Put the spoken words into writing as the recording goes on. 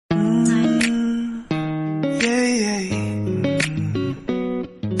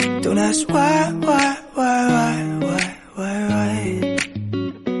ask why?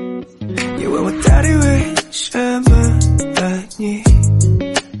 You 왜 왔다리 왜什么了你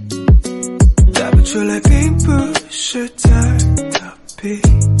答不出来并不是在逃避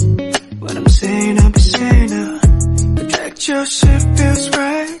What I'm saying, I'm saying The track 就是 feels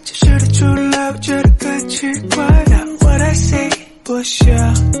right 解释得出来我觉得更奇怪 Not what I say 不需要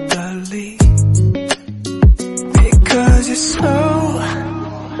道理 Because it's so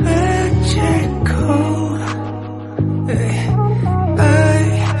magical爱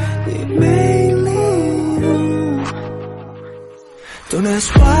你美丽 Don't ask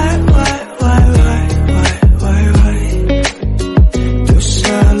why 丢下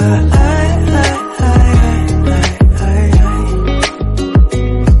了爱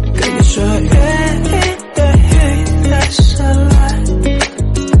跟你说愿意的黑的下来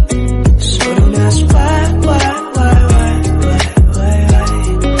So don't ask why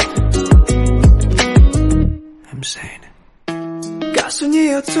I'm saying it 告诉你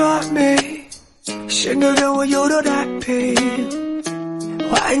有多美显得跟我有多搭配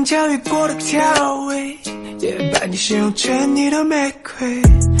花言巧语过的调味也把你形容成你的玫瑰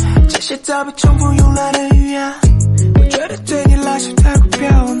这些早被重复用来的语言我觉得对你来说太过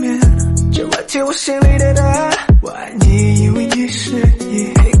表面这问题我心里的答案我爱你因为你是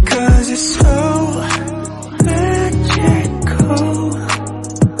你 Because it's so magical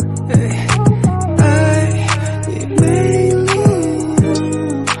爱你美丽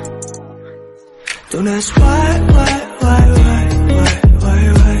Don't ask why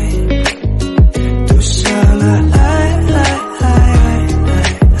丢下了爱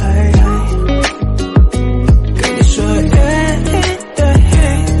跟你说愿意的黑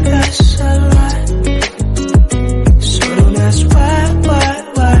的下来 So don't ask why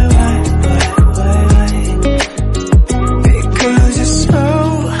Because it's so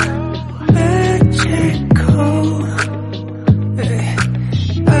magical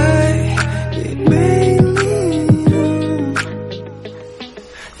爱你美丽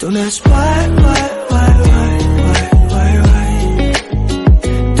Don't ask why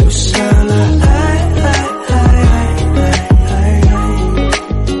丢下了爱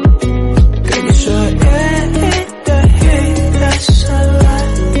跟你说愿意的黑的下来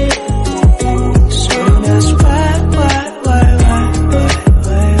So don't ask why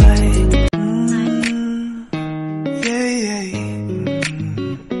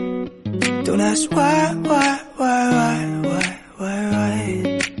Don't ask why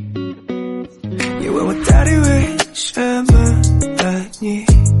你问我到底为什么爱你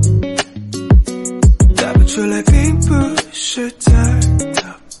答不出来并不是在逃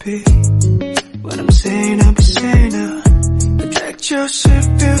避 What I'm saying, I'm saying The track 就是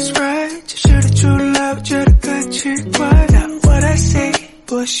feels right 解释得出来我觉得更奇怪 Not what I say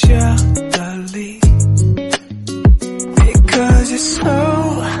不需要道理 Because it's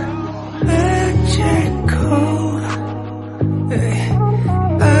so magical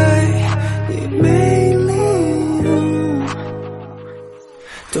爱你美丽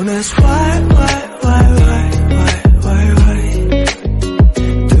Don't ask why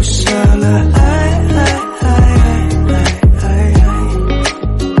丢下了爱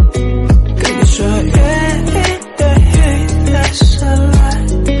跟你说愿意的黑的下来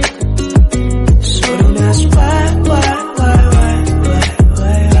So don't ask why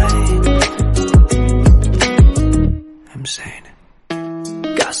I'm saying it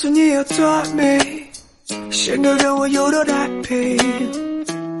告诉你有多美显得跟我有多搭配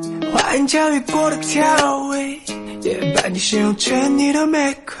花言巧语过的调味也把你形容成你的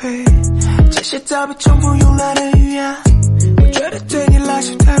玫瑰这些早被重复用来的语言我觉得对你来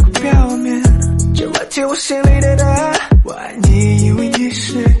说太过表面这问题我心里的答案我爱你因为你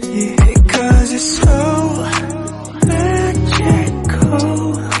是你 Because it's so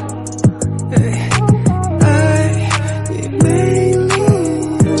magical爱你美丽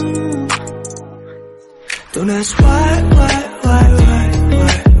Don't ask why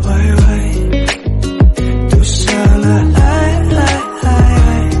丢下了爱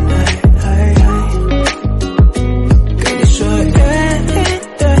跟你说愿意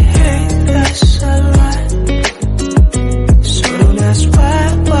的黑的下来 So don't ask why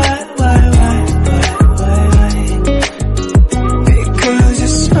Because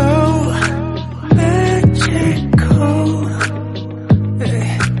it's so magical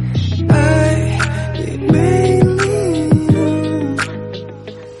爱你美丽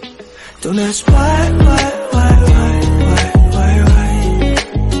Don't ask why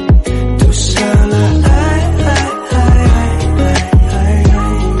丢下了爱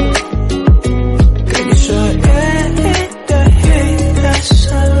跟你说愿意的黑的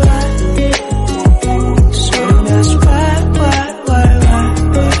下来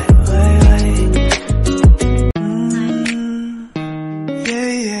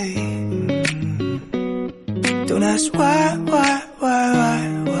Don't ask why.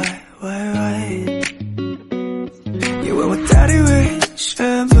 You问我到底为什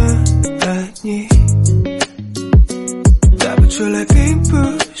么爱你，答不出来并不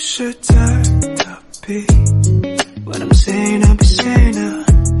是在逃避。What I'm saying, I'll be saying now.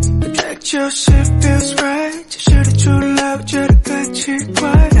 Attract your shit feels right. 解释得出来，我觉得更奇怪。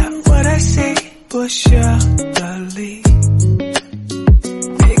Not what I say, 不需要道理。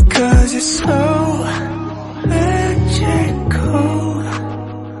Because it's so magical.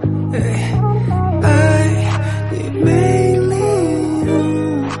 爱你美丽。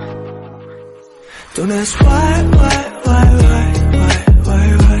Don't ask why.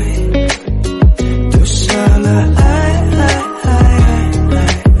 丢下了爱。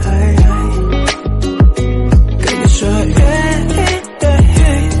跟你说原因的原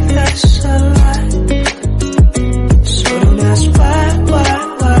来是来。So don't ask why.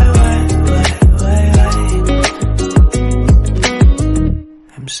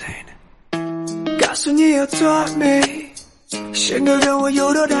 I'm saying. 告诉你有多美，选个人我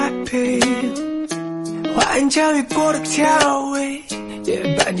有多搭配。花言巧语过的调味，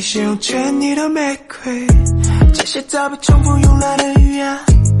也把你形容成你的玫瑰。这些早被重复用来的语言，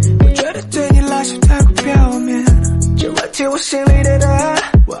我觉得对你来说太过表面。就我听我心里的答案，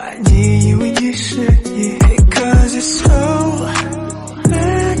我爱你，因为你是你。Because it's so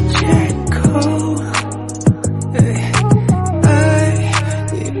magical. 爱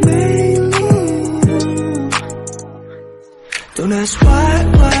你美丽。Don't ask why.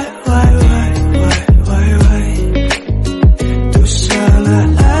 丢下了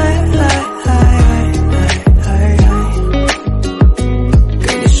爱。跟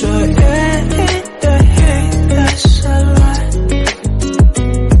你说原因的原来是来。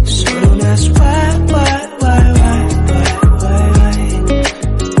So don't ask why.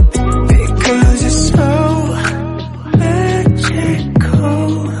 Because it's so magical.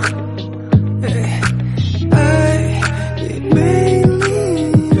 爱你美丽。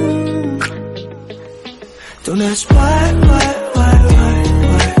Don't ask why.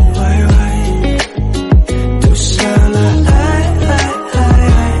 丢下了爱。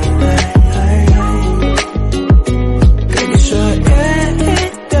跟你说原因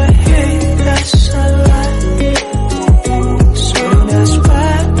的原来是来。So don't ask why.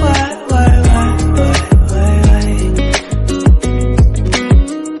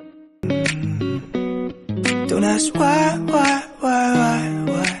 ，Don't ask why.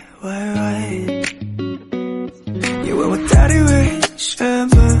 你问我到底为什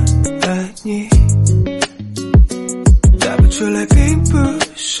么爱你，答不出来并不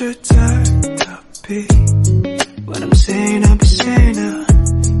是在逃避。What I'm saying, I'll be saying now.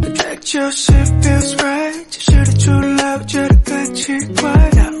 Attract your shit feels right. 解释得出来，我觉得更奇怪。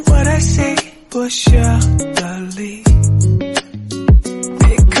Not what I say, 不需要道理。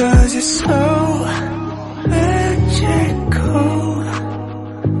Because it's so magical.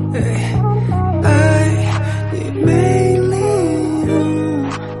 爱你美丽。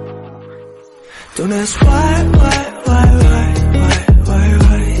Don't ask why.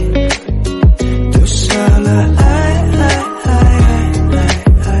 丢下了爱。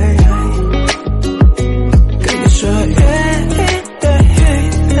跟你说原因的原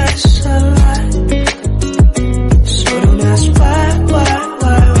来是来。So don't ask why.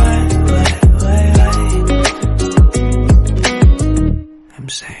 I'm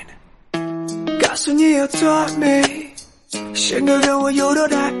saying. 告诉你有多美，选个人我有多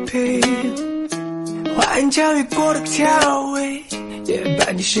搭配。花言巧语过的调味，也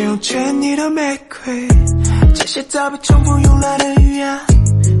把你形容成你的玫瑰。这些早被重复用来的语言，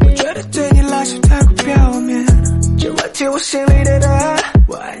我觉得对你来说太过表面。就我听我心里的答案，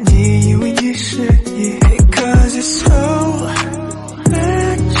我爱你，因为你是你。Because it's so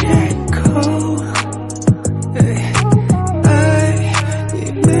magical. 爱你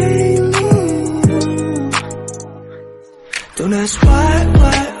美丽。Don't ask why.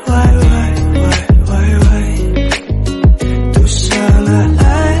 丢下了爱。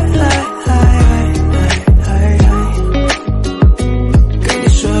跟你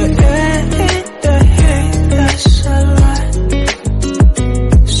说原因的原来是来。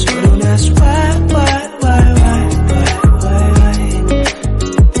So don't ask why.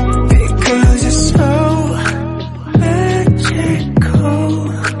 Because it's so magical.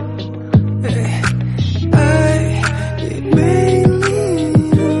 爱你美丽。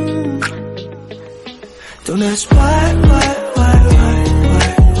Don't ask why.